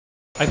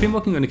I've been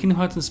working on a Kingdom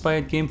Hearts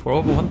inspired game for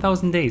over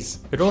 1000 days.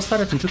 It all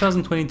started in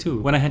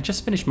 2022 when I had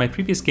just finished my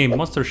previous game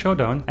Monster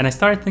Showdown and I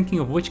started thinking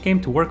of which game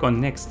to work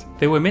on next.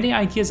 There were many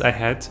ideas I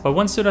had, but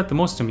one stood out the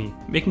most to me,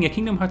 making a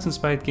Kingdom Hearts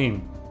inspired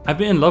game. I've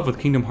been in love with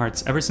Kingdom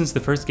Hearts ever since the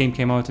first game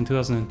came out in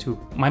 2002.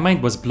 My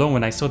mind was blown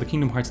when I saw the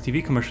Kingdom Hearts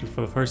TV commercial for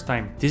the first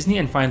time. Disney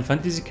and Final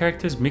Fantasy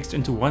characters mixed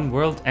into one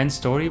world and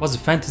story was a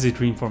fantasy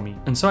dream for me,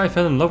 and so I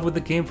fell in love with the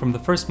game from the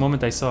first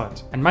moment I saw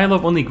it. And my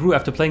love only grew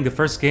after playing the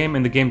first game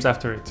and the games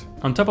after it.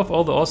 On top of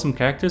all the awesome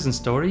characters and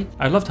story,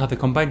 I loved how they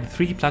combined the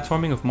 3D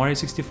platforming of Mario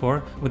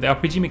 64 with the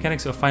RPG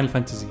mechanics of Final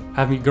Fantasy.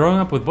 Having grown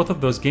up with both of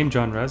those game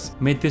genres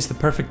made this the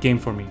perfect game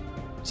for me.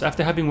 So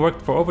after having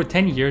worked for over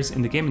 10 years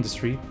in the game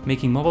industry,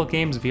 making mobile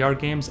games, VR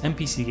games, and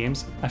PC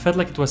games, I felt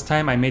like it was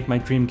time I made my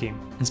dream game.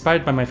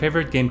 Inspired by my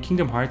favorite game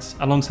Kingdom Hearts,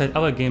 alongside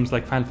other games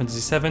like Final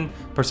Fantasy VII,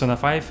 Persona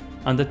 5,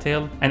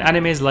 Undertale, and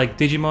animes like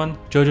Digimon,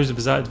 JoJo's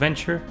Bizarre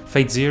Adventure,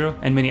 Fate Zero,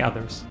 and many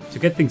others. To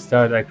get things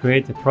started, I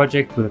created a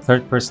project with a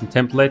third-person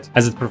template,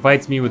 as it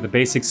provides me with the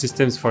basic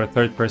systems for a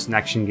third-person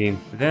action game.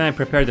 Then I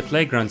prepared a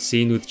playground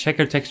scene with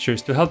checker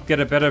textures to help get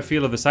a better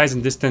feel of the size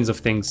and distance of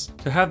things.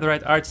 To have the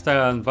right art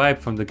style and vibe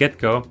from the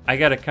get-go, I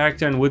got a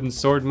character and wooden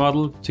sword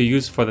model to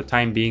use for the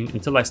time being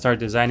until I start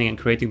designing and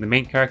creating the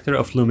main character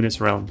of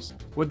Luminous Realms.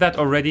 With that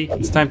already,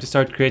 it's time to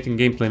start creating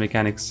gameplay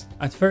mechanics.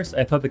 At first,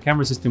 I thought the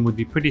camera system would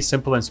be pretty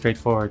simple and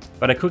straightforward,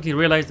 but I quickly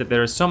realized that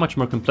there is so much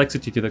more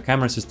complexity to the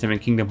camera system in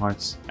Kingdom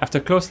Hearts.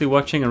 After closely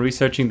watching and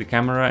researching the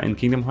camera in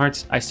Kingdom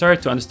Hearts, I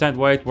started to understand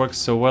why it works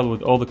so well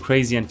with all the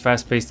crazy and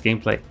fast-paced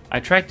gameplay. I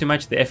tried to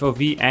match the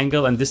FOV,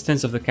 angle, and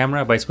distance of the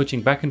camera by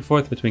switching back and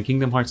forth between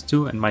Kingdom Hearts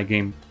 2 and my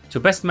game. To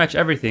best match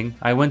everything,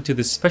 I went to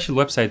this special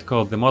website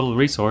called the Model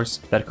Resource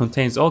that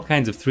contains all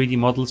kinds of 3D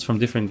models from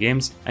different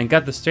games and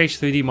got the Stage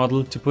 3D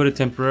model to put it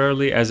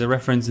temporarily as a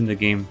reference in the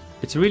game.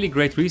 It's a really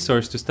great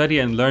resource to study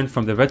and learn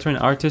from the veteran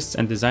artists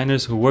and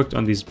designers who worked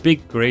on these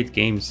big, great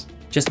games.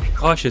 Just be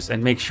cautious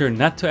and make sure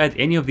not to add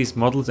any of these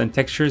models and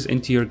textures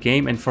into your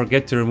game and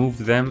forget to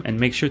remove them, and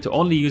make sure to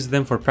only use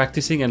them for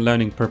practicing and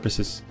learning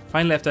purposes.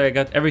 Finally, after I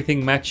got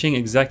everything matching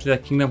exactly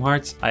like Kingdom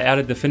Hearts, I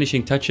added the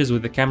finishing touches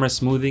with the camera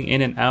smoothing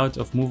in and out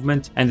of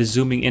movement and the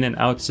zooming in and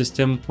out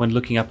system when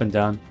looking up and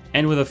down,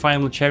 and with a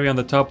final cherry on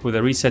the top with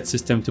a reset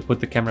system to put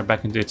the camera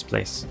back into its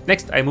place.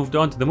 Next, I moved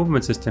on to the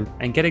movement system,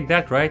 and getting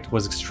that right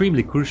was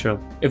extremely crucial.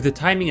 If the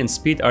timing and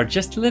speed are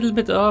just a little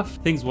bit off,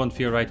 things won't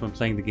feel right when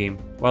playing the game.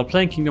 While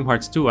playing Kingdom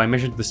Hearts 2, I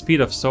measured the speed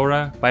of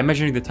Sora by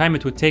measuring the time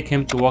it would take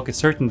him to walk a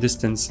certain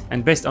distance,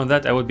 and based on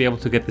that I would be able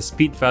to get the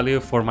speed value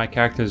for my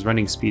character's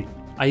running speed.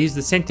 I used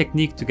the same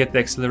technique to get the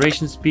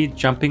acceleration speed,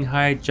 jumping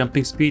height,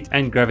 jumping speed,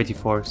 and gravity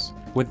force.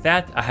 With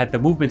that, I had the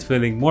movement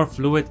feeling more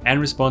fluid and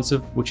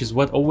responsive, which is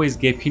what always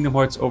gave Kingdom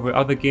Hearts over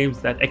other games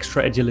that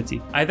extra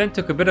agility. I then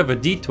took a bit of a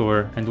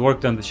detour and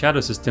worked on the shadow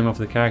system of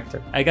the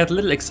character. I got a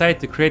little excited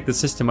to create the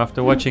system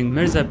after watching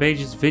Mirza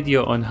Beig's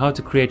video on how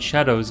to create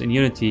shadows in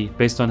Unity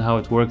based on how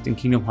it worked in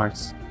Kingdom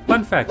Hearts.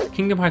 Fun fact,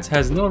 Kingdom Hearts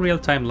has no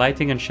real-time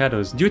lighting and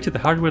shadows due to the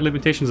hardware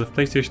limitations of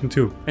PlayStation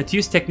 2. It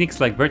used techniques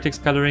like vertex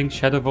coloring,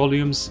 shadow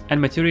volumes,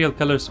 and material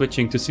color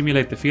switching to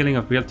simulate the feeling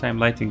of real-time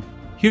lighting.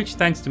 Huge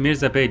thanks to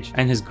Mirza Beig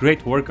and his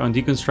great work on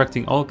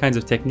deconstructing all kinds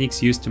of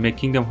techniques used to make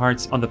Kingdom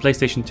Hearts on the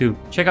PlayStation 2.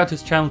 Check out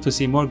his channel to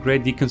see more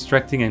great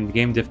deconstructing and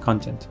game dev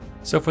content.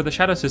 So for the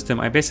shadow system,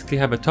 I basically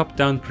have a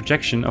top-down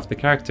projection of the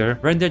character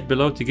rendered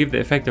below to give the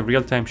effect of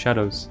real-time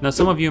shadows. Now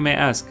some of you may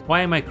ask,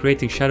 why am I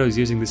creating shadows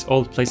using this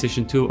old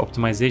PlayStation 2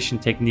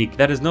 optimization technique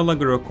that is no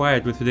longer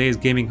required with today's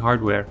gaming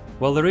hardware?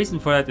 Well, the reason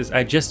for that is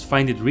I just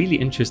find it really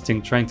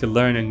interesting trying to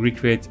learn and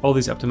recreate all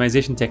these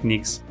optimization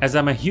techniques, as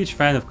I'm a huge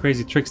fan of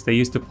crazy tricks they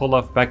used to pull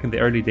off back in the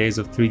early days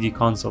of 3D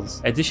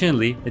consoles.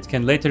 Additionally, it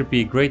can later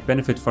be a great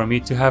benefit for me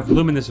to have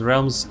Luminous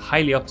Realms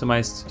highly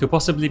optimized to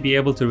possibly be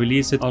able to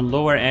release it on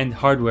lower end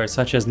hardware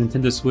such as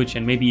Nintendo Switch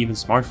and maybe even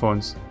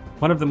smartphones.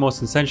 One of the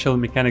most essential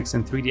mechanics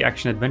in 3D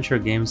action adventure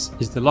games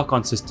is the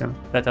lock-on system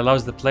that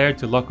allows the player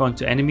to lock on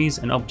to enemies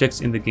and objects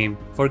in the game.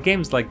 For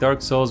games like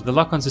Dark Souls, the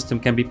lock-on system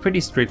can be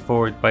pretty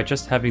straightforward by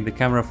just having the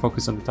camera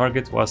focus on the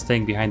target while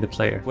staying behind the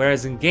player.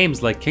 Whereas in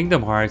games like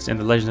Kingdom Hearts and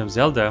The Legend of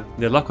Zelda,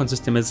 the lock-on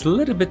system is a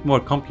little bit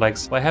more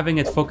complex by having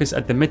it focus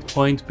at the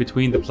midpoint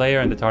between the player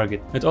and the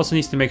target. It also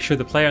needs to make sure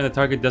the player and the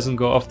target doesn't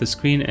go off the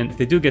screen, and if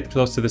they do get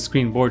close to the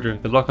screen border,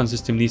 the lock-on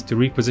system needs to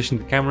reposition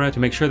the camera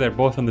to make sure they're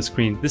both on the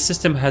screen. This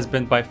system has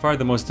been by far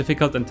the most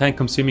difficult and time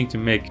consuming to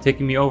make,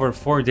 taking me over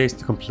 4 days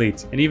to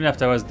complete, and even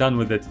after I was done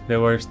with it,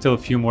 there were still a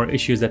few more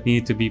issues that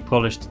needed to be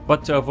polished.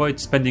 But to avoid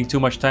spending too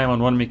much time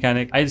on one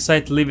mechanic, I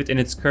decided to leave it in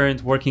its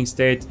current working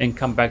state and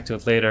come back to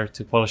it later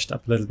to polish it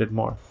up a little bit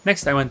more.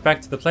 Next, I went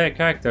back to the player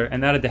character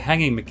and added the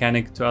hanging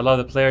mechanic to allow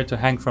the player to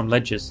hang from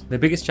ledges. The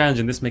biggest challenge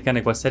in this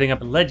mechanic was setting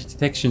up a ledge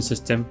detection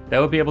system that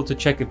would be able to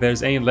check if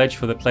there's any ledge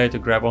for the player to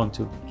grab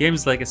onto.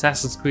 Games like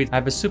Assassin's Creed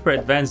have a super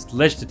advanced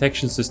ledge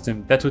detection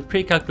system that would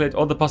pre-calculate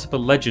all the possible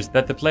ledges ledges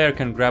that the player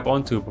can grab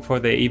onto before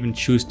they even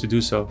choose to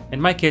do so.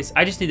 In my case,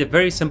 I just need a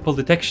very simple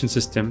detection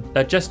system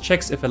that just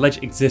checks if a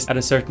ledge exists at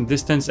a certain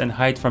distance and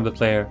hide from the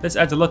player. This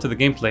adds a lot to the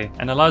gameplay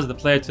and allows the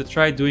player to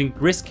try doing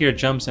riskier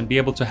jumps and be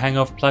able to hang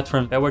off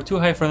platforms that were too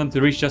high for them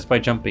to reach just by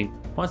jumping.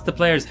 Once the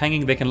player is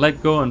hanging, they can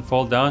let go and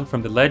fall down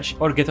from the ledge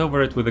or get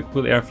over it with a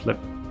cool air flip.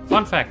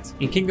 Fun fact,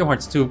 in Kingdom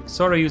Hearts 2,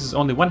 Sora uses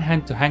only one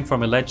hand to hang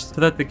from a ledge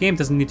so that the game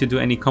doesn't need to do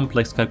any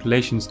complex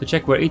calculations to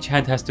check where each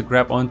hand has to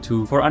grab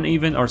onto for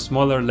uneven or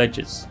smaller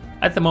ledges.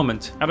 At the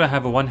moment, I don't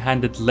have a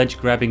one-handed ledge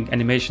grabbing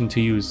animation to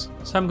use,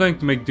 so I'm going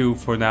to make do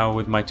for now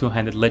with my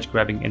two-handed ledge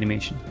grabbing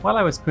animation. While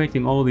I was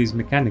creating all these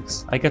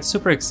mechanics, I got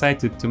super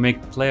excited to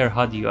make player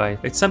HUD UI.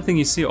 It's something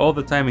you see all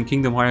the time in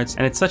Kingdom Hearts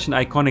and it's such an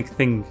iconic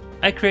thing.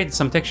 I created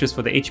some textures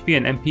for the HP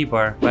and MP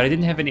bar, but I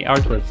didn't have any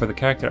artwork for the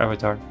character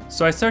avatar.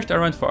 So I searched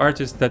around for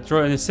artists that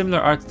draw in a similar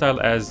art style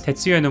as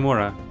Tetsuya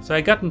Nomura. So I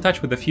got in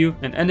touch with a few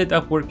and ended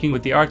up working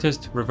with the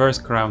artist Reverse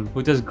Crown,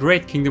 who does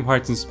great Kingdom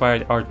Hearts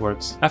inspired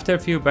artworks. After a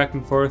few back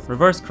and forth,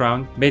 Reverse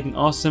Crown made an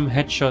awesome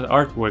headshot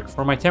artwork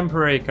for my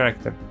temporary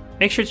character.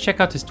 Make sure to check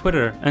out his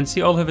Twitter and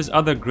see all of his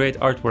other great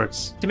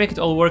artworks. To make it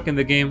all work in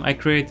the game, I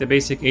created a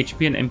basic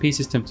HP and MP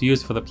system to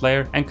use for the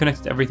player and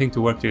connected everything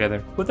to work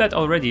together. With that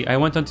already, I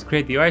went on to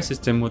create the UI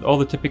system with all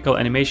the typical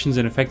animations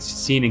and effects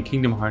seen in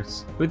Kingdom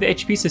Hearts. With the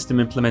HP system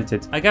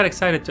implemented, I got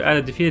excited to add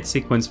a defeated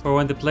sequence for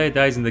when the player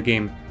dies in the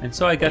game, and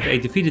so I got a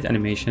defeated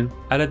animation,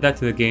 added that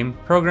to the game,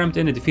 programmed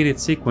in a defeated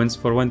sequence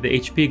for when the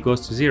HP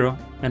goes to 0,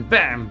 and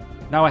BAM!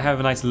 Now I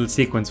have a nice little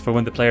sequence for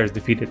when the player is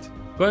defeated.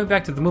 Going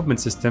back to the movement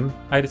system,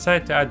 I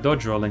decided to add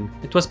dodge rolling.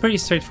 It was pretty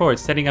straightforward,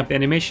 setting up the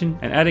animation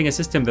and adding a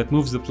system that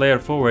moves the player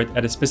forward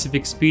at a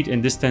specific speed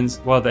and distance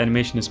while the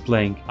animation is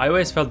playing. I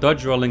always felt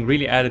dodge rolling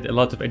really added a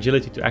lot of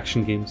agility to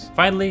action games.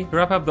 Finally, to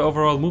wrap up the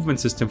overall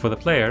movement system for the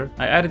player,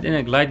 I added in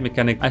a glide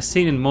mechanic as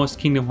seen in most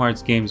Kingdom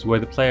Hearts games where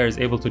the player is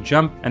able to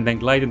jump and then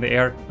glide in the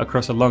air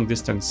across a long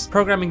distance.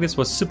 Programming this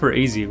was super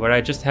easy, where I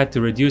just had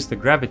to reduce the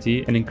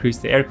gravity and increase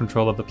the air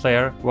control of the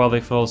player while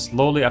they fall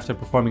slowly after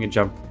performing a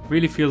jump.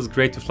 Really feels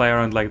great to fly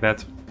around like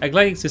that. A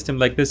gliding system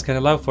like this can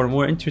allow for a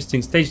more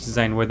interesting stage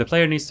design where the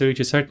player needs to reach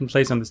a certain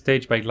place on the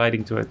stage by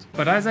gliding to it.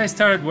 But as I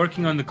started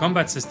working on the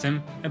combat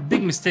system, a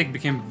big mistake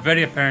became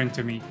very apparent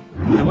to me.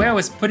 The way I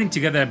was putting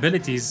together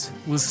abilities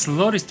will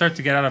slowly start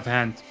to get out of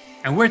hand.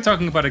 And we're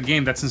talking about a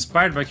game that's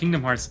inspired by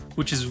Kingdom Hearts,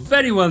 which is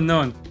very well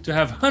known to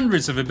have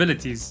hundreds of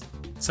abilities.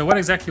 So what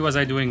exactly was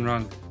I doing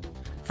wrong?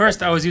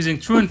 First, I was using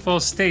true and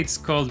false states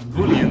called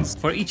booleans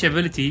for each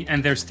ability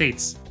and their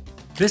states.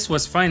 This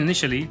was fine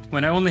initially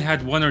when I only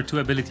had 1 or 2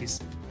 abilities,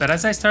 but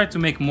as I started to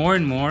make more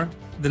and more,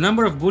 the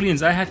number of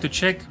booleans I had to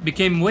check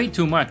became way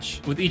too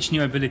much with each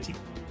new ability.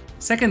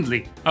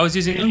 Secondly, I was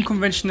using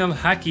unconventional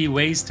hacky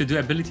ways to do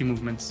ability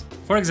movements.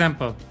 For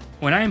example,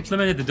 when I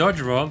implemented the dodge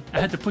roll,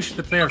 I had to push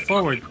the player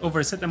forward over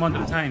a set amount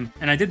of time,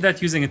 and I did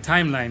that using a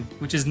timeline,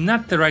 which is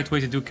not the right way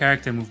to do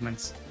character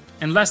movements.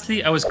 And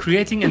lastly, I was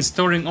creating and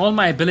storing all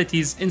my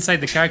abilities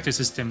inside the character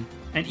system.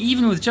 And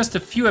even with just a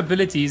few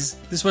abilities,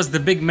 this was the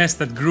big mess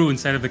that grew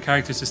inside of the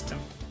character system.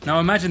 Now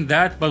imagine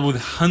that, but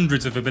with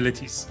hundreds of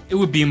abilities. It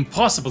would be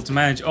impossible to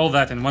manage all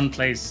that in one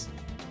place.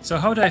 So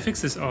how do I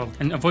fix this all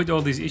and avoid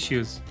all these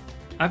issues?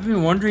 I've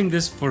been wondering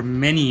this for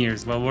many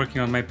years while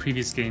working on my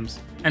previous games.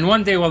 And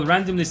one day while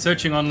randomly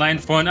searching online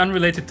for an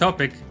unrelated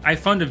topic, I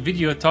found a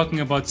video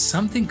talking about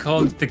something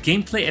called the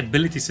gameplay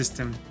ability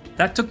system.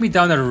 That took me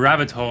down a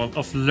rabbit hole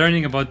of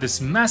learning about this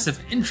massive,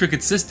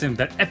 intricate system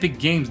that Epic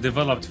Games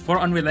developed for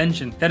Unreal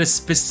Engine that is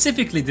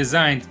specifically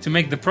designed to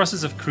make the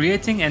process of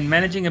creating and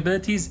managing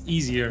abilities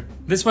easier.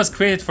 This was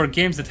created for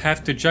games that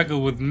have to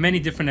juggle with many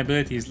different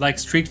abilities like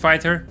Street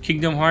Fighter,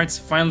 Kingdom Hearts,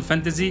 Final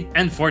Fantasy,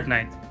 and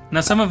Fortnite.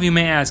 Now some of you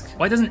may ask,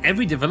 why doesn't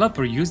every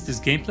developer use this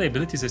gameplay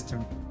ability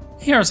system?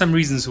 Here are some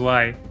reasons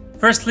why.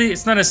 Firstly,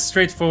 it's not a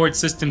straightforward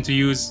system to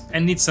use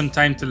and needs some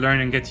time to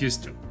learn and get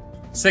used to.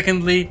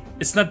 Secondly,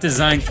 it's not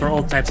designed for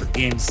all types of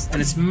games, and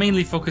it's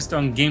mainly focused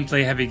on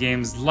gameplay-heavy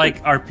games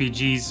like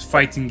RPGs,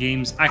 fighting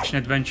games, action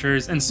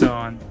adventures, and so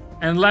on.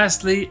 And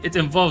lastly, it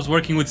involves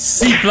working with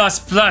C++,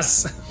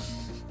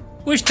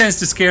 which tends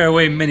to scare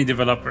away many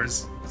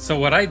developers. So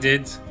what I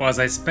did was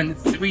I spent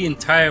 3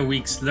 entire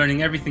weeks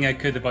learning everything I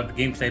could about the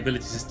gameplay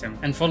ability system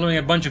and following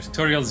a bunch of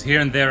tutorials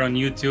here and there on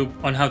YouTube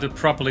on how to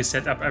properly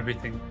set up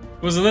everything.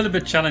 It was a little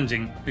bit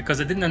challenging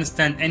because I didn't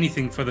understand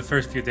anything for the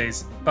first few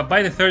days, but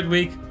by the 3rd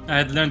week I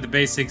had learned the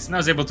basics and I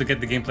was able to get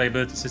the gameplay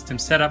ability system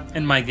set up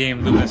in my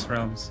game Luminous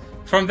Realms.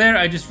 From there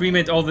I just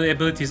remade all the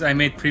abilities I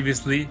made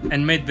previously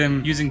and made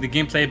them using the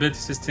gameplay ability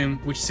system,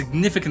 which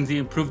significantly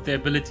improved the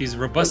abilities'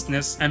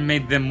 robustness and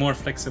made them more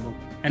flexible.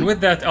 And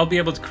with that, I'll be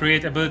able to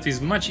create abilities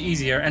much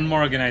easier and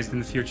more organized in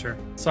the future.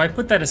 So I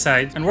put that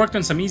aside and worked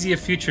on some easier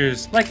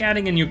features like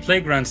adding a new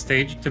playground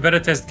stage to better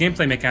test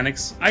gameplay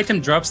mechanics, item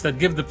drops that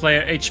give the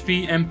player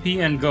HP,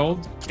 MP, and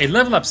gold, a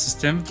level up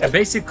system, a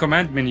basic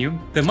command menu,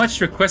 the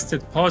much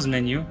requested pause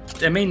menu,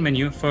 a main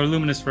menu for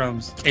Luminous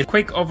Realms, a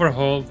quick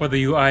overhaul for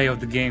the UI of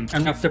the game.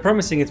 And after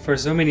promising it for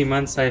so many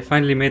months, I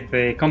finally made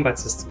the combat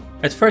system.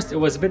 At first it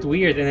was a bit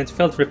weird and it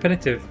felt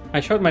repetitive.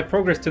 I showed my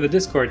progress to the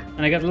Discord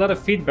and I got a lot of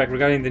feedback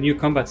regarding the new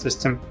combat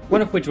system,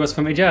 one of which was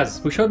from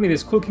Ijaz, who showed me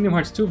this cool Kingdom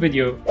Hearts 2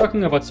 video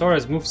talking about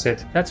Sora's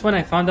moveset. That's when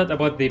I found out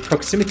about the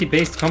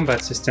proximity-based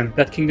combat system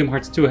that Kingdom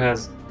Hearts 2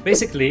 has.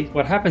 Basically,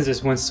 what happens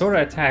is when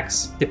Sora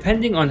attacks,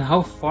 depending on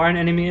how far an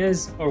enemy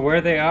is, or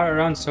where they are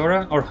around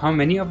Sora, or how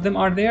many of them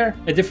are there,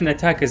 a different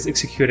attack is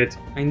executed.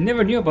 I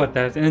never knew about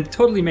that, and it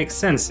totally makes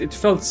sense. It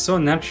felt so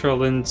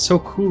natural and so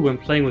cool when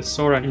playing with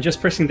Sora and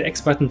just pressing the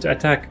X button to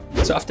attack.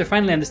 So after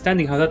finally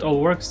understanding how that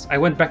all works, I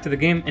went back to the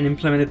game and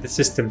implemented the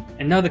system.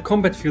 And now the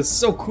combat feels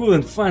so cool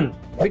and fun.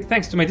 Big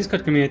thanks to my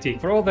Discord community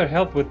for all their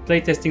help with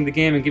playtesting the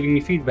game and giving me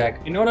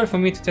feedback. In order for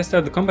me to test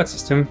out the combat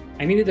system,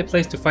 I needed a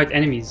place to fight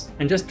enemies,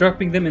 and just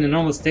dropping them in a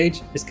normal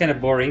stage is kinda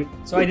boring.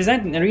 So I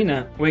designed an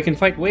arena where you can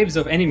fight waves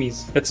of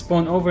enemies that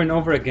spawn over and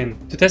over again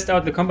to test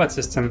out the combat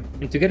system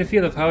and to get a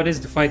feel of how it is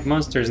to fight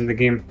monsters in the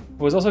game.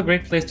 It was also a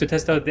great place to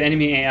test out the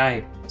enemy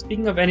AI.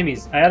 Speaking of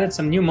enemies, I added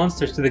some new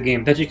monsters to the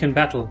game that you can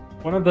battle.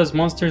 One of those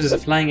monsters is a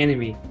flying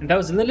enemy, and that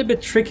was a little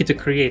bit tricky to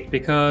create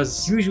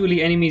because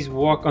usually enemies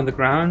walk on the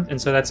ground,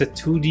 and so that's a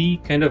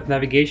 2D kind of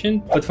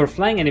navigation. But for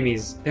flying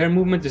enemies, their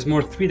movement is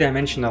more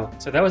 3-dimensional,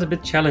 so that was a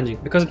bit challenging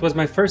because it was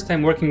my first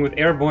time working with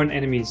airborne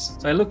enemies.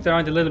 So I looked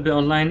around a little bit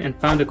online and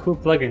found a cool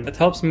plugin that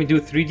helps me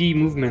do 3D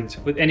movement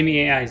with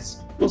enemy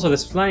AIs. Also,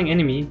 this flying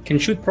enemy can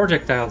shoot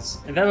projectiles,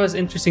 and that was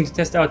interesting to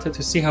test out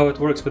to see how it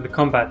works with the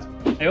combat.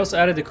 I also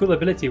added a cool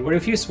ability where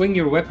if you swing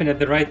your weapon at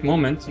the right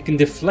moment, you can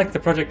deflect the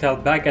projectile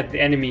back at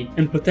the enemy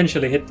and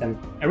potentially hit them.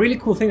 A really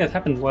cool thing that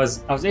happened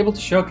was I was able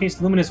to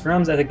showcase Luminous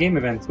Realms at a game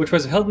event, which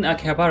was held in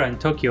Akihabara in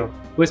Tokyo.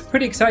 It was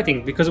pretty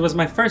exciting because it was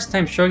my first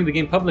time showing the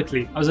game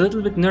publicly. I was a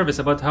little bit nervous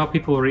about how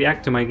people would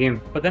react to my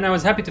game, but then I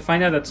was happy to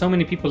find out that so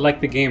many people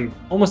liked the game.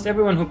 Almost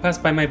everyone who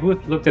passed by my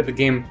booth looked at the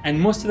game, and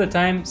most of the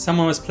time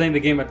someone was playing the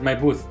game at my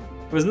booth.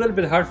 It was a little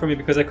bit hard for me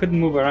because I couldn't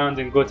move around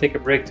and go take a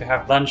break to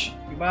have lunch,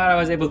 but I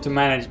was able to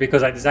manage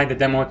because I designed the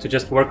demo to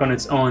just work on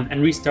its own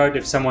and restart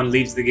if someone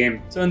leaves the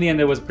game. So in the end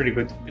it was pretty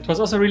good. It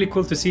was also really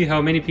cool to see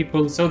how many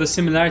people saw the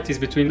similarities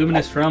between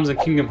Luminous Realms and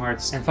Kingdom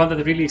Hearts and found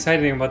that really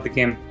exciting about the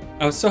game.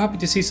 I was so happy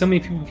to see so many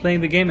people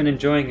playing the game and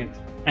enjoying it.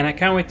 And I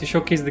can't wait to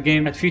showcase the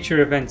game at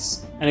future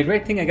events. And a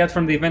great thing I got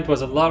from the event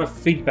was a lot of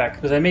feedback,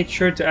 because I made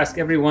sure to ask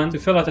everyone to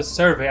fill out a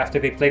survey after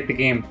they played the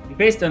game. And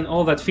based on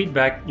all that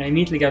feedback, I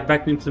immediately got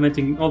back to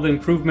implementing all the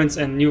improvements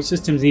and new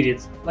systems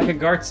needed. Like a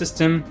guard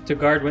system to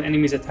guard when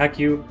enemies attack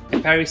you, a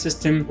parry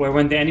system where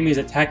when the enemies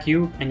attack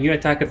you and you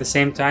attack at the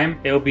same time,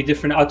 there will be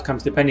different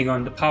outcomes depending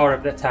on the power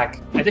of the attack.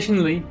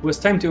 Additionally, it was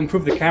time to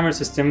improve the camera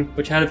system,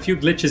 which had a few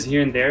glitches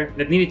here and there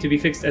that needed to be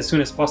fixed as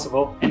soon as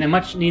possible, and a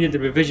much needed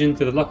revision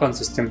to the lock-on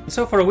system.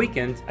 So for a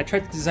weekend, I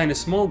tried to design a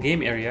small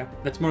game area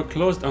that's more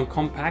closed and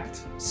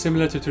compact,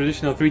 similar to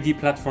traditional 3D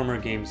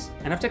platformer games.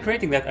 And after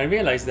creating that, I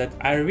realized that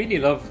I really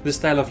love this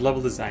style of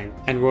level design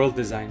and world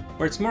design,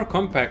 where it's more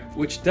compact,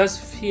 which does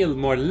feel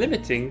more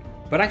limiting,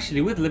 but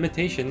actually with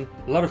limitation,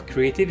 a lot of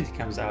creativity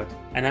comes out,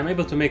 and I'm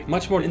able to make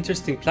much more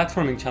interesting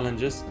platforming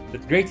challenges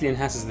that greatly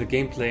enhances the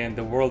gameplay and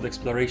the world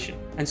exploration.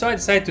 And so I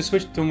decided to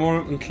switch to a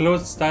more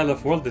enclosed style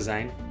of world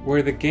design,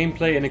 where the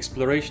gameplay and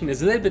exploration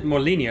is a little bit more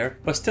linear,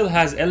 but still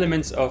has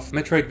elements of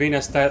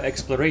Metroidvania style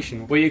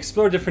exploration, where you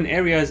explore different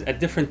areas at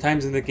different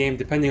times in the game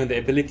depending on the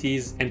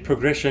abilities and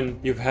progression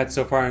you've had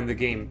so far in the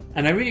game.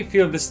 And I really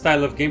feel this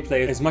style of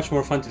gameplay is much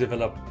more fun to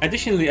develop.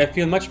 Additionally, I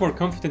feel much more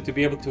confident to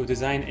be able to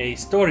design a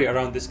story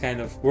around this kind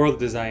of world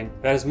design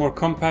that is more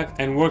compact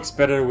and works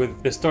better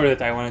with the story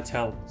that I want to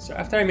tell. So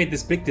after I made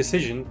this big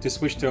decision to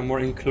switch to a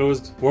more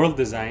enclosed world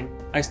design,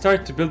 I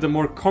started to build a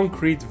more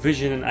concrete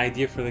vision and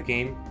idea for the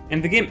game.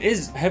 And the game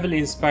is heavily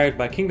inspired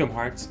by Kingdom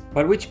Hearts,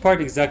 but which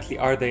part exactly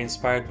are they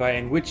inspired by,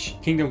 and which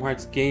Kingdom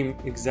Hearts game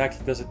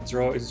exactly does it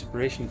draw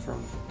inspiration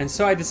from? And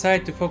so I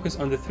decided to focus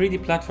on the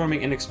 3D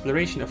platforming and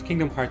exploration of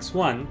Kingdom Hearts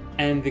 1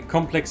 and the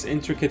complex,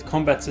 intricate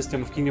combat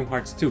system of Kingdom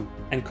Hearts 2,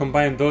 and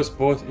combine those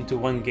both into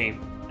one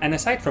game. And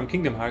aside from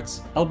Kingdom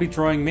Hearts, I'll be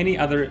drawing many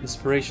other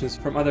inspirations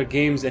from other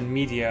games and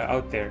media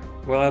out there.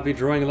 Well, I'll be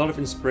drawing a lot of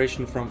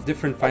inspiration from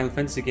different Final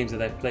Fantasy games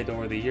that I've played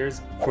over the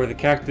years for the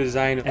character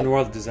design and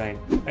world design.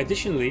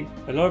 Additionally,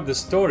 a lot of the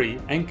story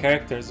and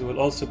characters will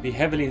also be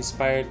heavily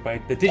inspired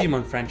by the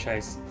Digimon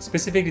franchise,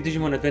 specifically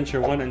Digimon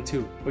Adventure 1 and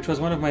 2, which was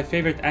one of my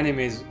favorite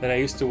animes that I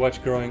used to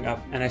watch growing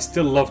up and I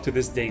still love to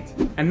this date.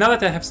 And now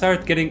that I have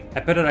started getting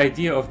a better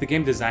idea of the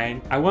game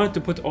design, I wanted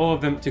to put all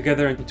of them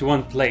together into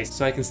one place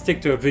so I can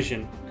stick to a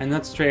vision and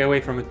not stray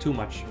away from it too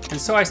much. And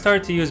so I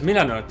started to use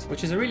Milanote,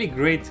 which is a really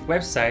great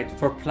website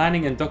for planning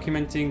and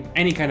documenting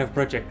any kind of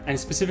project, and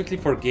specifically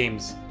for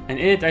games. And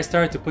in it I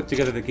started to put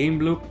together the game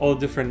loop, all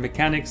different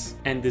mechanics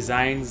and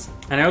designs,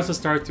 and I also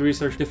started to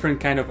research different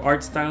kind of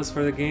art styles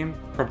for the game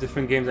from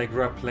different games I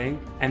grew up playing,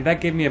 and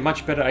that gave me a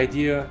much better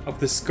idea of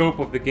the scope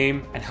of the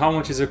game and how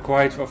much is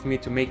required of me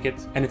to make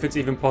it, and if it's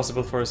even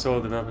possible for a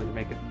solo developer to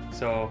make it.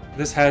 So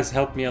this has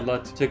helped me a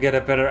lot to get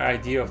a better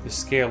idea of the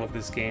scale of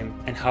this game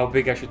and how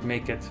big I should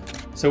make it.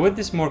 So with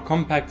this more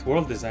compact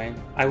world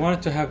design, I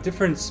wanted to have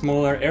different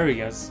smaller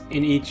areas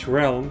in each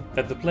realm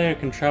that the player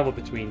can travel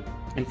between.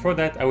 And for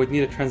that I would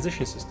need a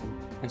transition system.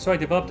 And so I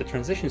developed a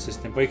transition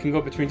system where you can go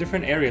between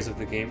different areas of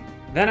the game.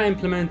 Then I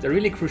implement a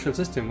really crucial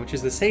system, which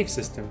is the save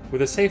system,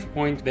 with a save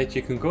point that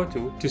you can go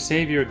to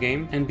save your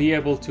game and be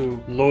able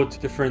to load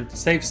different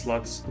save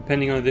slots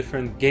depending on the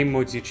different game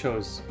modes you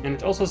chose. And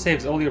it also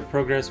saves all your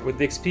progress with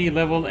the XP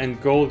level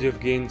and gold you've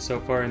gained so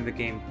far in the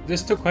game.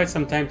 This took quite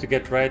some time to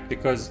get right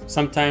because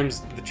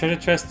sometimes the treasure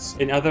chests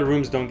in other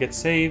rooms don't get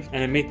saved,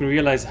 and it made me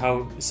realize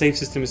how the save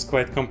system is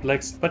quite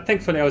complex, but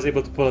thankfully I was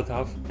able to pull it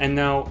off. And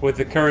now with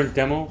the current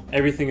demo,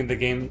 everything in the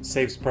game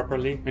saves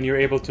properly and you're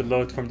able to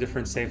load from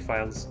different save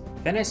files.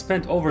 Then I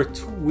spent over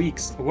 2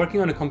 weeks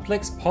working on a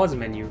complex pause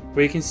menu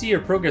where you can see your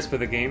progress for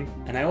the game,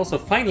 and I also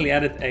finally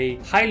added a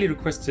highly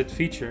requested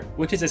feature,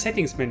 which is a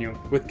settings menu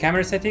with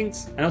camera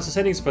settings and also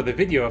settings for the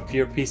video of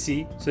your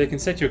PC, so you can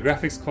set your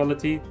graphics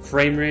quality,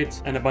 frame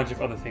rate, and a bunch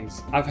of other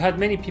things. I've had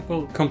many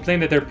people complain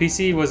that their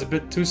PC was a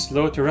bit too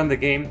slow to run the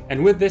game,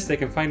 and with this they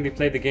can finally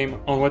play the game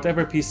on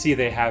whatever PC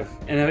they have.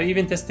 And I've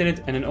even tested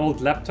it in an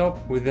old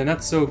laptop with a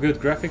not so good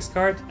graphics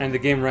card, and the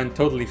game ran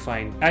totally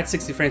fine at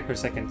 60 frames per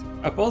second.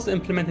 I've also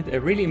implemented a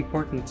really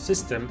important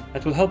system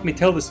that will help me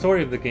tell the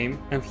story of the game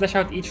and flesh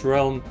out each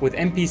realm with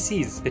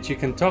NPCs that you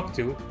can talk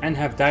to and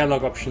have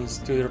dialogue options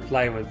to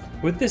reply with.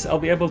 With this I'll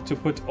be able to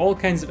put all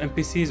kinds of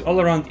NPCs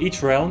all around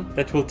each realm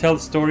that will tell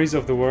stories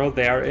of the world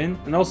they are in,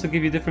 and also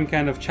give you different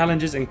kind of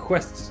challenges and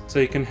quests so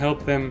you can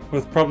help them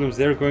with problems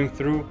they're going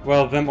through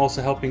while them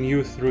also helping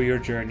you through your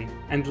journey.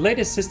 And the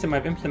latest system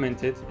I've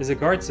implemented is a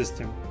guard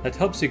system that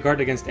helps you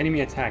guard against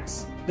enemy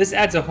attacks. This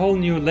adds a whole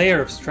new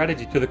layer of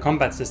strategy to the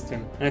combat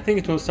system, and I think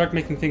it will start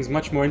making things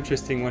much more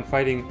interesting when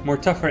fighting more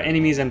tougher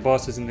enemies and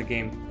bosses in the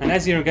game. And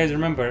as you guys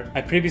remember,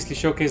 I previously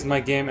showcased my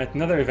game at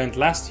another event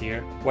last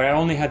year where I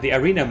only had the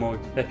arena mode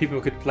that people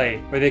could play,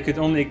 where they could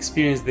only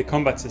experience the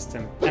combat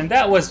system. And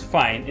that was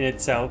fine in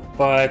itself,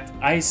 but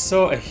I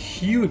saw a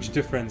huge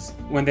difference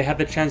when they had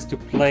the chance to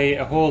play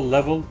a whole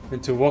level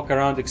and to walk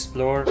around,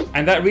 explore.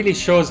 And that really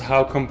shows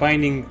how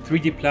combining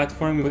 3D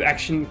platforming with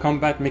action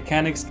combat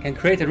mechanics can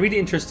create a really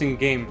interesting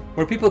game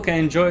where people can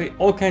enjoy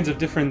all kinds of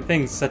different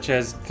things such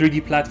as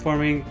 3D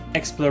platforming,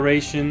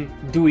 exploration,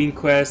 doing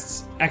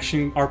quests,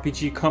 action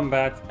RPG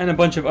combat, and a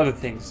bunch of other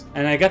things.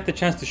 And I got the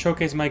chance to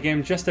showcase my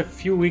game just a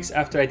few weeks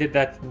after I did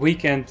that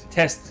weekend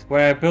test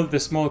where I built the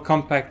small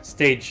compact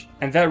stage,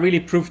 and that really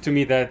proved to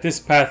me that this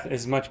path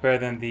is much better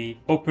than the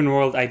open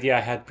world idea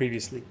I had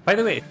previously. By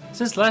the way,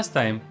 since last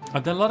time,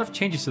 I've done a lot of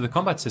changes to the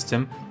combat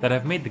system that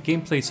have made the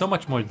gameplay so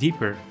much more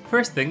deeper.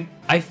 First thing,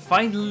 I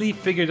finally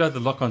figured out the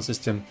lock-on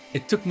system.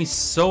 It took me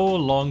so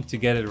long to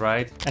get it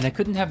right, and I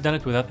couldn't have done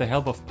it without the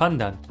help of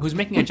Pandan, who's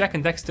making a Jak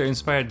and Daxter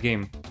inspired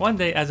game. One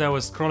day as I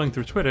was scrolling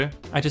through Twitter,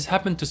 I just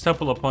happened to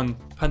stumble upon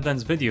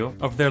Pandan's video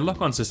of their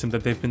lock-on system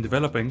that they've been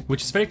developing,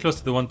 which is very close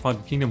to the one found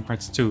in Kingdom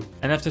Hearts 2.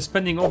 And after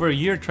spending over a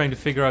year trying to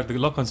figure out the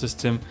lock-on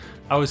system,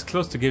 I was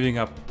close to giving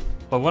up.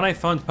 But when I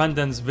found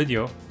Pandan's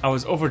video, I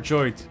was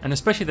overjoyed, and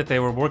especially that they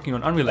were working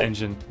on Unreal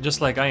Engine, just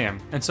like I am.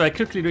 And so I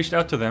quickly reached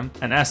out to them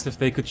and asked if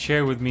they could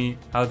share with me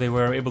how they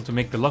were able to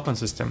make the lock-on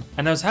system.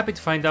 And I was happy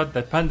to find out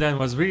that Pandan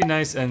was really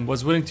nice and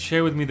was willing to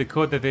share with me the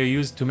code that they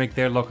used to make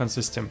their lock-on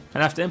system.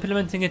 And after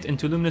implementing it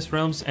into Luminous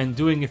Realms and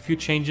doing a few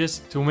changes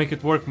to make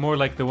it work more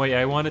like the way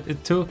I wanted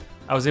it to,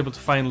 I was able to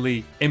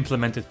finally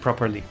implement it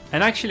properly.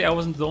 And actually I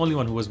wasn't the only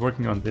one who was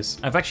working on this.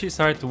 I've actually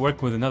started to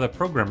work with another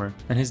programmer,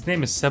 and his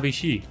name is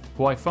Sabishi,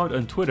 who I found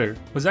on Twitter,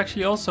 was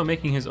actually also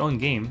making his own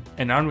game,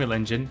 an Unreal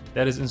Engine,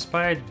 that is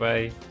inspired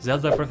by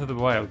Zelda Breath of the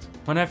Wild.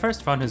 When I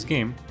first found his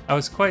game, I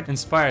was quite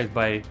inspired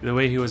by the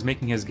way he was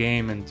making his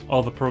game and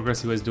all the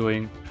progress he was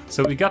doing.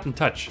 So we got in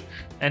touch,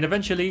 and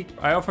eventually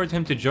I offered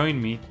him to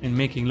join me in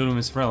making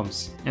Luminous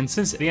Realms. And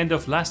since the end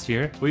of last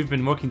year, we've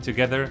been working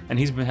together, and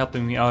he's been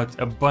helping me out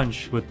a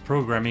bunch with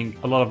programming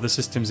a lot of the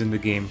systems in the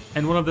game.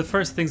 And one of the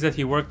first things that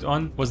he worked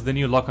on was the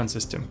new lock-on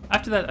system.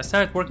 After that, I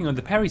started working on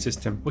the parry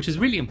system, which is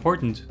really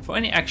important for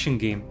any action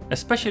game,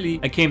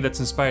 especially a game that's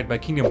inspired by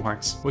Kingdom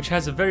Hearts, which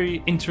has a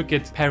very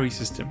intricate parry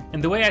system.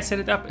 And the way I set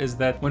it up is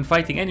that when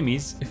fighting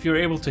enemies, if you're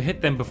able to hit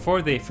them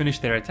before they finish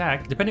their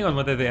attack, depending on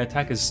whether the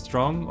attack is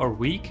strong or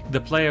weak, the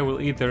player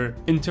will either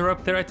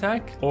interrupt their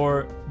attack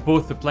or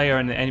both the player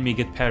and the enemy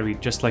get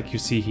parried, just like you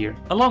see here.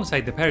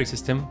 Alongside the parry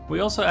system, we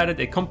also added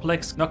a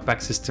complex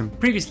knockback system.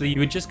 Previously, you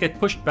would just get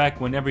pushed back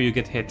whenever you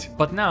get hit,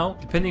 but now,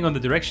 depending on the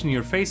direction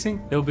you're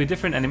facing, there will be a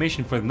different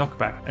animation for the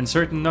knockback, and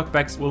certain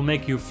knockbacks will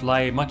make you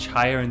fly much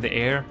higher in the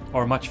air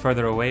or much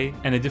further away,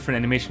 and a different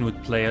animation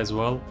would play as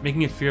well,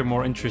 making it feel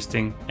more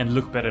interesting and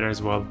look better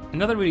as well.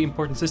 Another really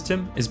important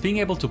system is being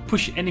able to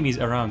push enemies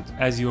around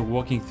as you're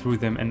walking through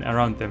them and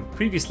around them.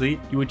 Previously,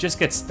 you would just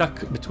get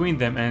stuck between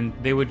them and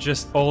they would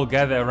just all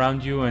gather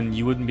around you and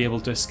you wouldn't be able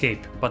to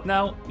escape. But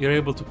now, you're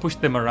able to push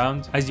them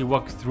around as you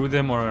walk through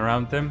them or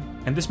around them,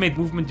 and this made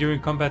movement during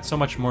combat so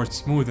much more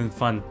smooth and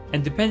fun.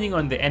 And depending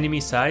on the enemy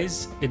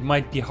size, it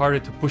might be harder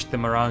to push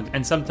them around,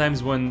 and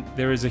sometimes when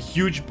there is a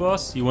huge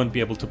boss, you won't be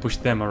able to push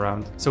them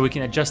around. So we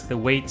can adjust the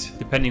weight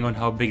depending on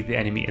how big the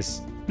enemy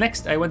is.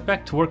 Next, I went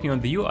back to working on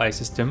the UI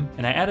system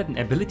and I added an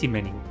ability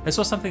menu. This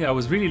was something I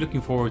was really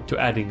looking forward to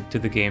adding to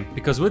the game,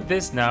 because with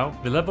this now,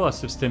 the level up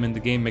system in the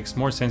game makes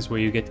more sense, where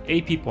you get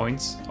AP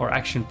points or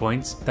action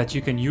points that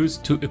you can use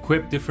to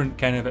equip different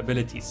kind of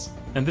abilities.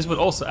 And this would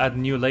also add a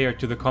new layer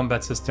to the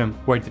combat system,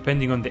 where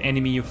depending on the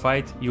enemy you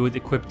fight, you would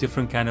equip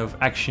different kind of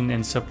action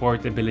and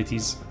support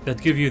abilities that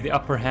give you the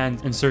upper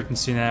hand in certain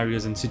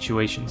scenarios and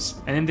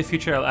situations. And in the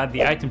future, I'll add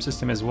the item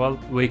system as well,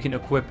 where you can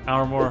equip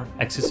armor,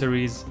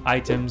 accessories,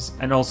 items,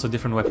 and also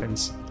different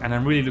weapons. And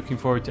I'm really looking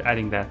forward to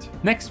adding that.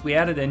 Next, we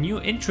added a new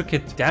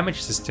intricate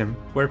damage system,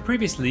 where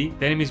previously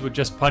the enemies would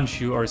just punch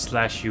you or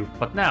slash you,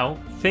 but now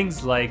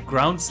things like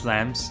ground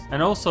slams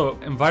and also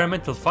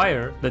environmental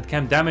fire that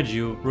can damage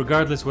you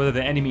regardless whether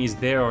the enemy is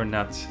there or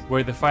not,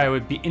 where the fire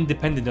would be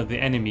independent of the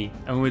enemy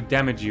and would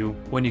damage you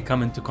when you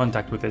come into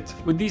contact with it.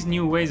 With these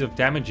new ways of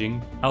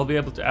damaging, I'll be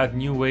able to add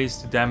new ways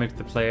to damage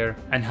the player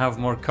and have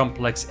more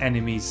complex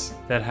enemies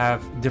that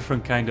have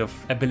different kind of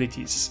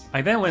abilities.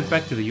 I then went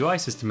back to the UI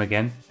system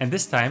again, and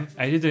this time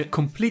I did a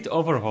complete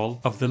overhaul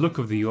of the look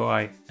of the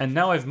UI, and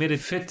now I've made it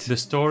fit the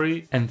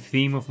story and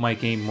theme of my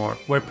game more.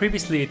 Where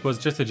previously it was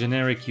just a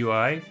generic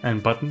UI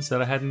and buttons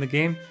that I had in the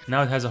game,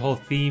 now it has a whole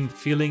theme,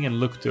 feeling and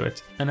look to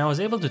it. And I was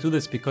able to do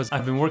this because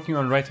I've been working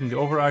on writing the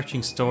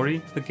overarching story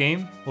of the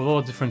game with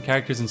all the different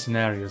characters and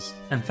scenarios.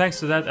 And thanks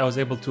to that, I was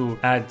able to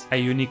add a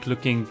unique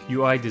looking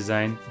UI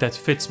design that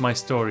fits my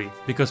story,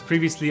 because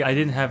previously I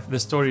didn't have the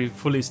story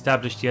fully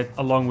established yet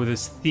along with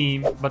its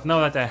theme, but now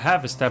that I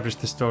have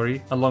established the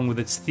story along with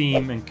its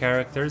theme and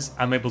characters,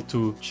 I'm able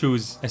to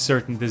choose a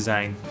certain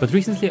design. But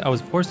recently I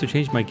was forced to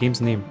change my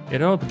game's name.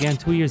 It all began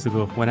 2 years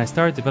ago when I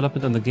started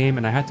development on the game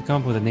and I had to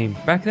come up with a name.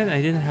 Back then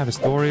I didn't have a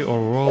story or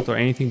world or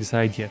anything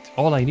decided yet.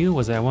 All I knew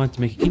was I wanted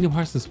to make a Kingdom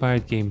Hearts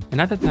inspired game,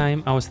 and at the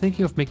time I was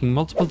thinking of making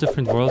multiple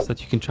different worlds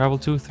that you can travel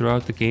to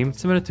throughout the game,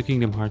 similar to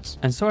Kingdom Hearts.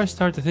 And so I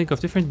started to think of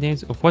different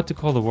names of what to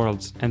call the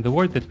worlds, and the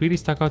word that really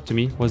stuck out to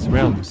me was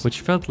realms,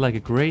 which felt like a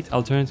great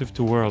alternative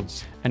to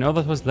worlds. And all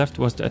that was left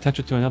was to attach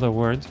it to another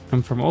word,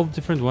 and from all the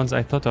different ones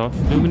I thought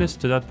of, luminous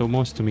stood out the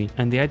most to me.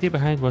 And the idea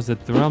behind was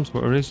that the realms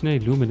were originally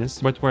luminous,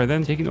 but were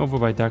then taken over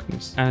by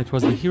darkness, and it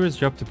was the hero's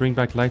job to bring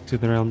back light to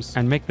the realms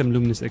and make them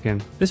luminous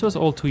again. This was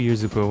all 2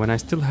 years ago, when I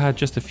still had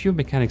just a few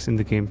mechanics in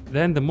the game.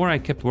 Then the more I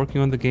kept working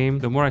on the game,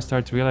 the more I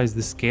started to realize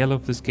the scale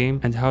of this game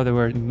and how there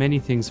were many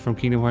things from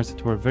Kingdom Hearts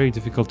that were very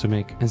difficult to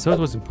make. And so it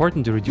was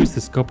important to reduce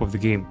the scope of the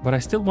game. But I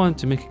still wanted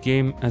to make a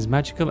game as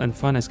magical and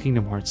fun as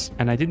Kingdom Hearts,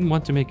 and I didn't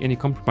want to make any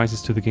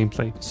compromises to the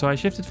gameplay. So I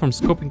shifted from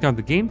scoping down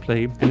the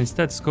gameplay and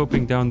instead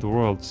scoping down the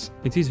worlds.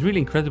 It is really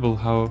incredible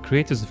how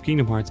creators of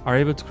Kingdom Hearts are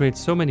able to create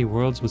so many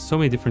worlds with so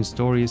many different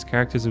stories,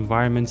 characters,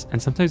 environments,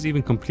 and sometimes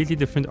even completely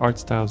different art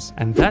styles.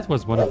 And that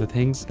was one of the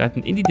things that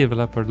an indie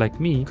developer like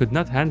me could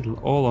not handle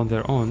all on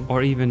their own,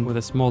 or even with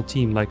a small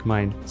team like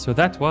mine. So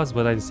that was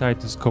what I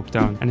decided to scope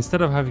down. And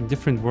instead of having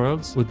different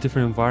worlds with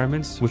different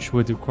environments, which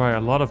would require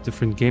a lot of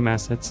different game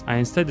assets, I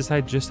instead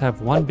decided to just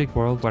have one big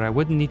world where I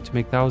wouldn't need to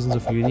make thousands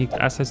of unique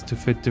assets to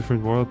fit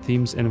different world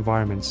themes and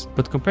environments.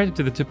 But compared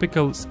to the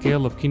typical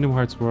scale of Kingdom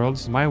Hearts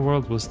worlds, my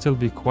world will still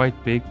be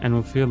quite big and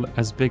will feel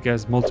as big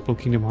as multiple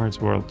Kingdom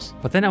Hearts worlds.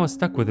 But then I was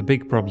stuck with a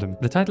big problem.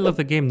 The title of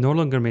the game no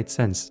longer made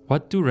sense.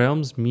 What do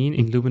realms mean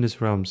in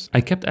luminous realms?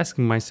 I kept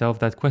asking myself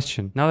that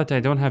question, now that I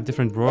don't have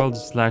different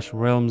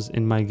worlds/realms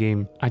in my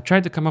game. I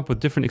tried to come up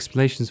with different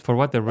explanations for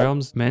what the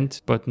realms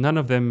meant, but none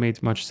of them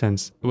made much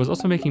sense. It was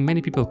also making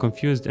many people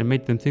confused and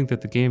made them think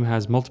that the game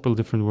has multiple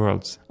different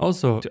worlds.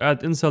 Also, to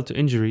add insult to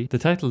injury, the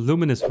title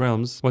Luminous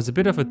Realms was a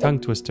bit of a tongue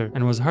twister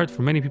and was hard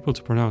for many people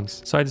to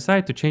pronounce. So I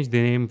decided to change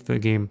the name of the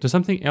game to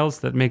something else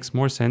that makes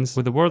more sense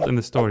with the world and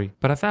the story.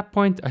 But at that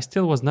point, I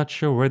still was not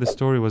sure where the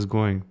story was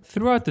going.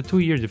 Throughout the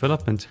 2-year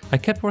development, I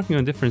kept working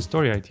on different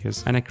story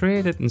ideas, and I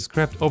created and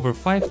scrapped over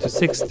 5 to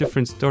 6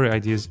 different story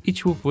ideas,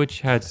 each of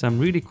which had some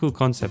really cool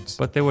concepts,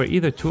 but they were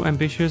either too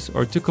ambitious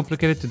or too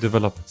complicated to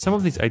develop. Some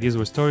of these ideas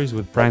were stories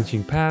with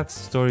branching paths,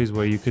 stories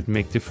where you could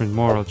make different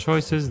moral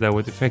choices that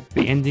would affect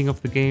the ending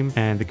of the game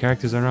and the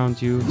characters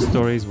around you,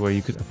 stories where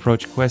you could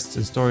approach quests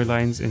and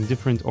storylines in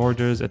different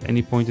orders at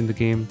any point in the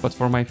game. But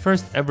for my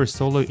first ever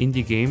solo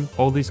indie game,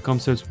 all these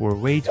concepts were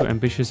way too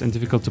ambitious and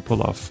difficult to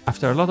pull off.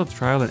 After a lot of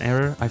trial and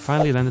error, I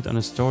finally landed on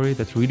a story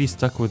that really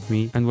stuck with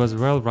me and was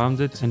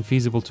well-rounded and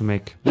feasible to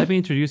make. Let me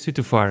introduce you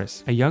to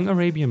Faris, a young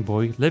Arabian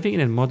boy living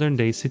in a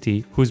modern-day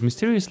city who is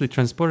mysteriously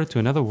transported to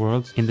another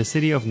world in the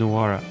city of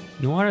Nuwara.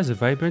 Nuwara is a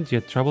vibrant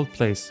yet troubled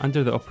place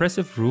under the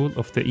oppressive rule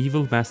of the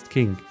evil masked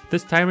king.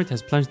 This tyrant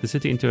has plunged the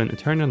city into an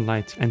eternal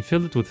night and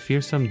filled it with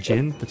fearsome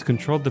jinn that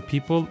controlled the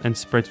people and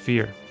spread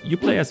fear. You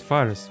play as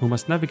Faris, who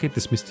must navigate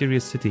this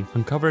mysterious city,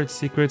 uncover its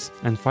secrets,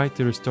 and fight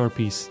to restore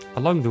peace.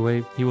 Along the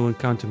way, he will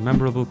encounter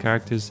memorable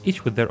characters,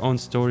 each with their own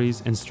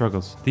stories and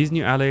struggles. These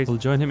new allies will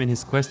join him in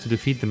his quest to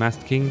defeat the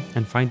masked king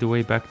and find a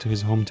way back to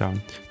his hometown.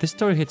 This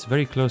story hits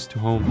very close to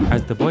home,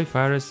 as the boy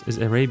Faris is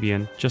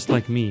Arabian, just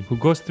like me, who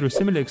goes through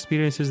similar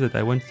experiences that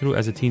I went through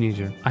as a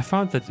teenager. I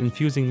found that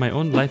infusing my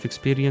own life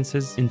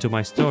experiences into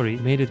my story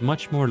made it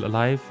much more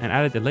alive and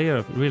added a layer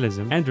of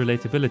realism and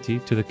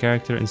relatability to the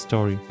character and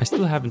story. I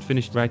still haven't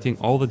finished writing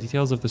all the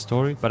details of the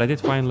story, but I did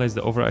finalize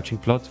the overarching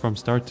plot from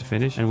start to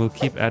finish and will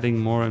keep adding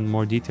more and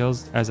more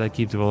details as I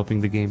keep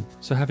developing the game.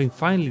 So having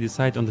finally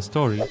decided on the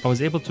story, I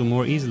was able to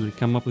more easily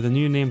come up with a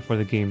new name for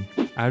the game.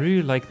 I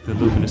really liked the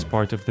luminous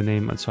part of the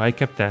name, so I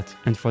kept that.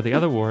 And for the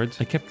other word,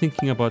 I kept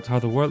thinking about how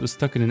the world is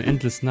stuck in an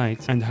endless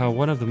night and how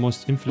one of the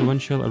most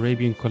influential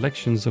Arabian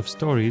collections of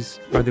stories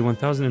are the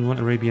 1001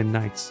 Arabian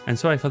Nights. And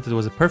so I felt it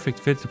was a perfect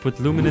fit to put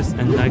luminous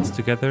and nights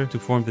together to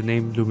form the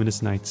name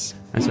Luminous Nights.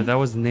 And so that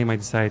was the name I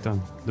decided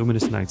on,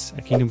 Luminous Nights,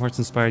 a Kingdom Hearts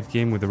inspired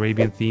game with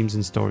Arabian themes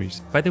and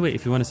stories. By the way,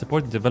 if you want to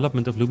support the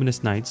development of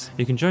Luminous Nights,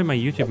 you can join my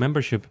YouTube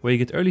membership where you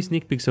get early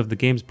sneak peeks of the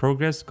game's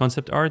progress,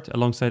 concept art,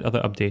 alongside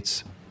other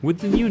updates. With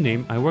the new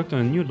name, I worked on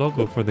a new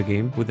logo for the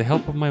game with the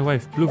help of my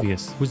wife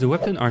Pluvius, who's a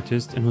webtoon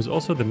artist and who's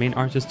also the main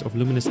artist of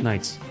Luminous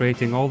Nights,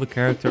 creating all the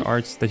character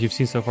arts that you've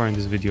seen so far in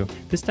this video.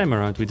 This time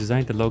around, we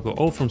designed the logo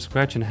all from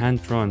scratch and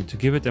hand-drawn to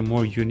give it a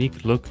more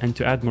unique look and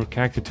to add more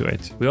character to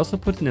it. We also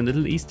put in a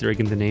little Easter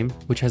egg in the name,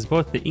 which has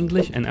both the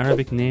English and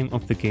Arabic name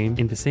of the game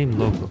in the same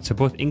logo, so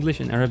both English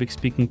and Arabic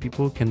speaking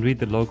people can read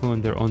the logo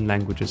in their own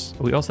languages.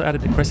 We also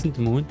added a crescent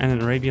moon and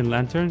an Arabian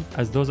lantern,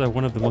 as those are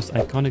one of the most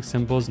iconic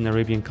symbols in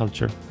Arabian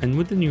culture. And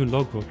with the new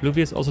logo,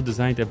 Pluvius also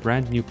designed a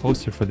brand new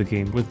poster for the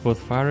game with both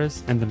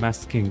Faris and the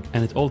Masked King,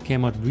 and it all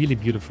came out really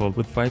beautiful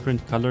with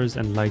vibrant colors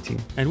and lighting.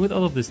 And with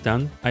all of this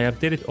done, I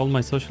updated all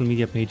my social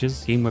media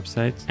pages, game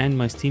website, and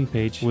my Steam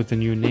page with the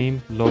new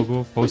name,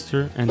 logo,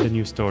 poster, and the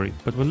new story.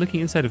 But when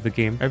looking inside of the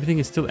game, everything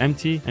is still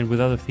empty and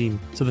without a theme.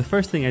 So the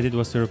first thing I did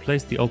was to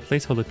replace the old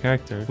placeholder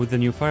character with the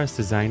new Faris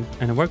design,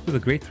 and I worked with a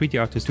great 3D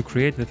artist to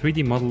create the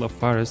 3D model of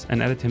Faris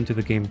and added him to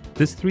the game.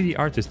 This 3D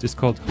artist is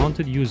called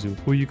Haunted Yuzu,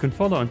 who you can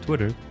follow on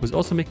Twitter, who's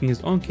also making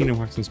his own Kingdom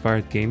Hearts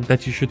inspired game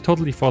that you should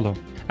totally follow.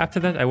 After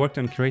that, I worked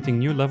on creating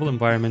new level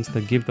environments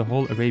that give the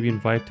whole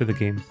Arabian vibe to the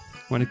game.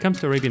 When it comes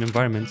to Arabian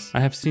environments,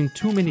 I have seen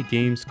too many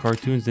games,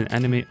 cartoons, and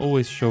anime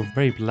always show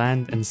very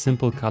bland and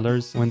simple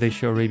colors when they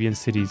show Arabian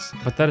cities.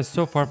 But that is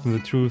so far from the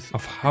truth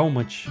of how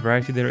much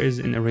variety there is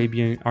in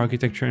Arabian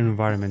architecture and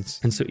environments.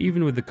 And so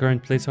even with the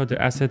current placeholder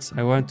assets,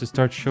 I want to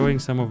start showing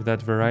some of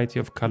that variety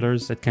of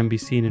colors that can be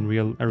seen in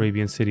real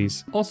Arabian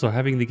cities. Also,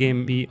 having the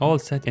game be all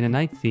set in a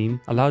night theme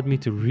allowed me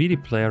to really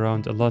play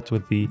around a lot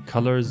with the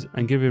colors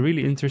and give a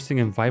really interesting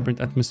and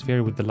vibrant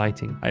atmosphere with the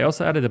lighting. I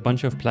also added a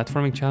bunch of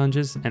platforming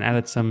challenges and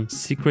added some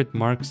secret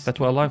marks that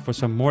will allow for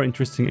some more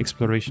interesting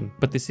exploration.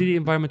 But the city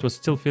environment was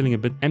still feeling a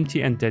bit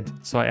empty and dead,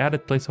 so I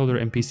added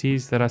placeholder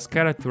NPCs that are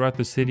scattered throughout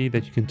the city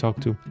that you can talk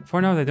to.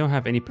 For now, they don't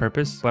have any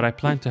purpose, but I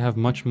plan to have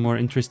much more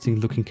interesting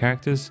looking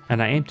characters,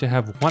 and I aim to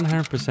have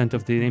 100%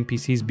 of the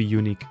NPCs be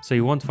unique. So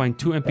you won't find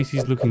two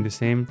NPCs looking the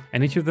same,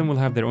 and each of them will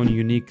have their own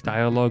unique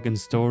dialogue and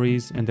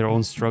stories and their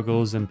own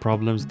struggles and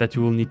problems that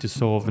you will need to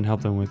solve and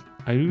help them with.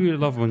 I really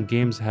love when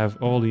games have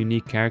all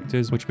unique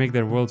characters which make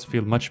their worlds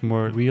feel much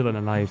more real and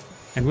alive.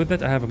 And with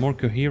that, I have a more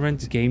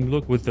coherent game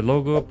look with the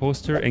logo,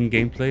 poster, and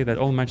gameplay that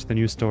all match the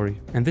new story.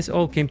 And this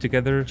all came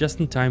together just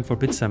in time for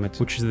Bit Summit,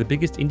 which is the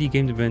biggest indie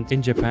game event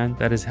in Japan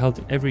that is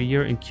held every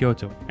year in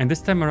Kyoto. And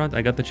this time around,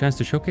 I got the chance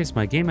to showcase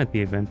my game at the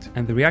event,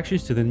 and the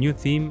reactions to the new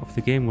theme of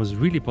the game was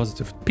really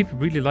positive. People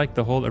really liked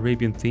the whole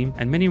Arabian theme,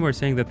 and many were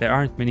saying that there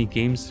aren't many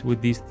games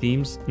with these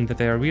themes, and that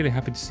they are really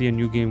happy to see a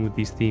new game with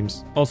these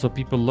themes. Also,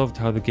 people loved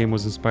how the game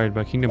was inspired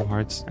by Kingdom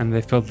Hearts, and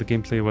they felt the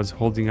gameplay was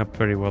holding up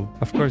very well.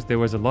 Of course, there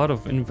was a lot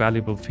of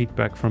invaluable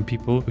feedback from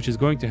people, which is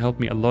going to help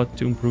me a lot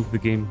to improve the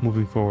game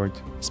moving forward.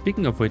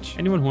 Speaking of which,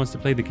 anyone who wants to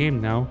play the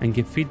game now and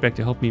give feedback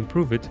to help me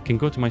improve it can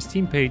go to my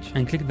Steam page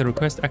and click the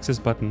request access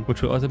button,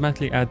 which will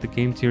automatically add the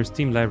game to your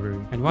Steam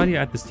library. And while you're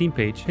at the Steam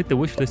page, hit the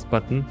wishlist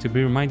button to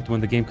be reminded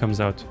when the game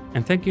comes out.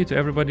 And thank you to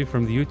everybody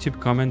from the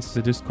YouTube comments,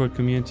 the Discord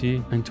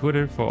community, and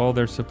Twitter for all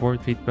their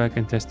support, feedback,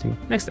 and testing.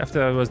 Next,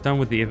 after I was done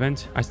with the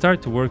event, I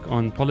started to work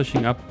on polishing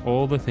polishing up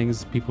all the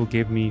things people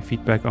gave me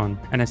feedback on.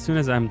 And as soon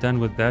as I'm done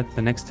with that,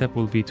 the next step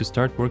will be to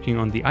start working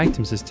on the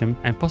item system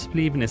and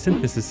possibly even a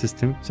synthesis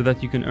system so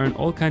that you can earn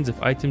all kinds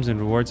of items and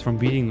rewards from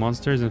beating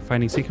monsters and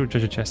finding secret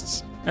treasure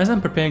chests. As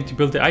I'm preparing to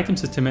build the item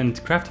system and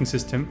crafting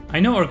system, I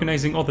know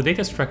organizing all the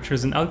data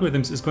structures and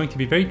algorithms is going to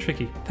be very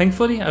tricky.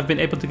 Thankfully, I've been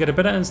able to get a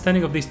better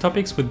understanding of these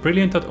topics with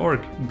Brilliant.org.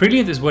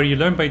 Brilliant is where you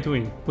learn by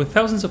doing, with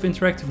thousands of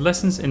interactive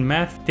lessons in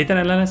math, data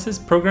analysis,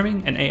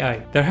 programming, and AI.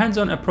 Their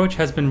hands-on approach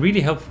has been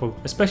really helpful,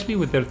 especially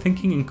with their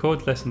Thinking in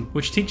Code lesson,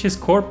 which teaches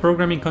core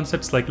programming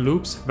concepts like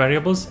loops,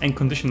 variables, and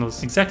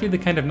conditionals, exactly the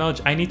kind of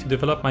knowledge I need to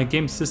develop my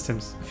game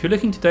systems. If you're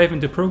looking to dive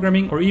into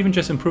programming or even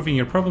just improving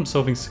your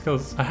problem-solving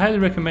skills, I highly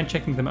recommend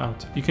checking them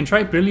out. You can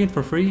try Brilliant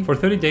for free for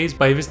 30 days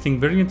by visiting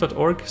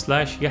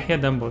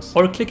brilliant.org/yahyadambos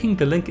or clicking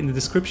the link in the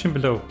description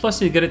below.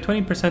 Plus, you get a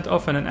 20%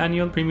 off on an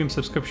annual premium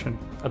subscription.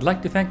 I'd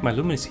like to thank my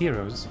luminous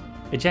heroes,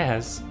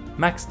 Ejaz,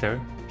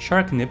 Maxter,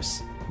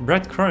 Sharknips,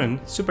 Brett Cronin,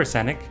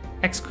 Supersonic,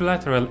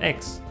 X-Collateral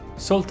X,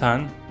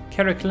 Sultan,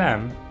 Carrick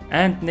Lamb,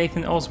 and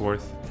Nathan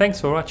Osworth.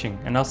 Thanks for watching,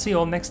 and I'll see you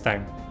all next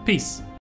time. Peace!